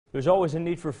There's always a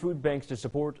need for food banks to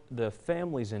support the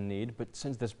families in need, but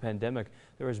since this pandemic,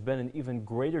 there has been an even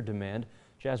greater demand.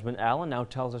 Jasmine Allen now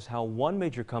tells us how one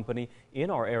major company in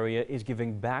our area is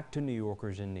giving back to New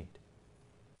Yorkers in need.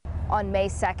 On May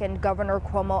 2nd, Governor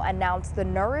Cuomo announced the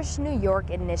Nourish New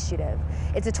York initiative.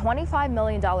 It's a $25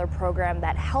 million program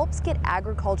that helps get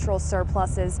agricultural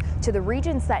surpluses to the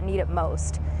regions that need it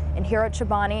most. And here at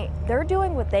Chobani, they're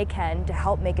doing what they can to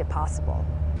help make it possible.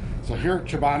 So here at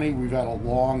Chobani, we've had a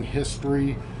long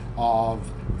history of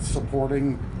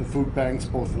supporting the food banks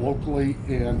both locally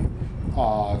and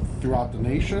throughout the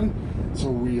nation.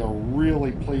 So we are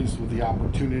really pleased with the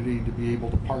opportunity to be able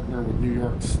to partner with New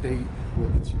York State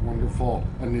with this wonderful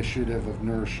initiative of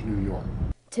Nourish New York.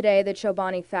 Today, the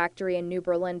Chobani factory in New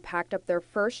Berlin packed up their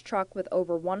first truck with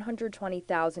over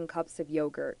 120,000 cups of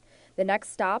yogurt. The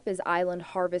next stop is Island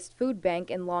Harvest Food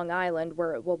Bank in Long Island,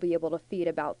 where it will be able to feed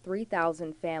about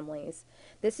 3,000 families.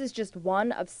 This is just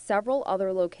one of several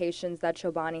other locations that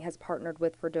Chobani has partnered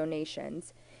with for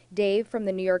donations. Dave from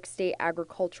the New York State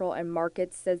Agricultural and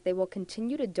Markets says they will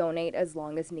continue to donate as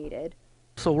long as needed.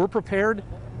 So we're prepared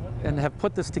and have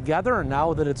put this together, and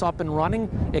now that it's up and running,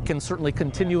 it can certainly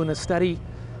continue in a steady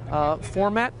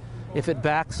format. If it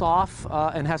backs off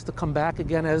and has to come back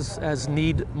again as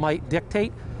need might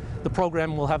dictate, the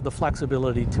program will have the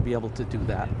flexibility to be able to do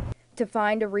that. To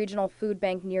find a regional food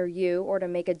bank near you or to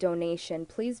make a donation,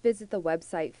 please visit the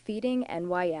website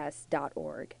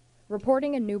feedingnys.org.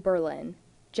 Reporting in New Berlin,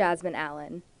 Jasmine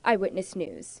Allen, Eyewitness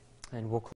News. And we'll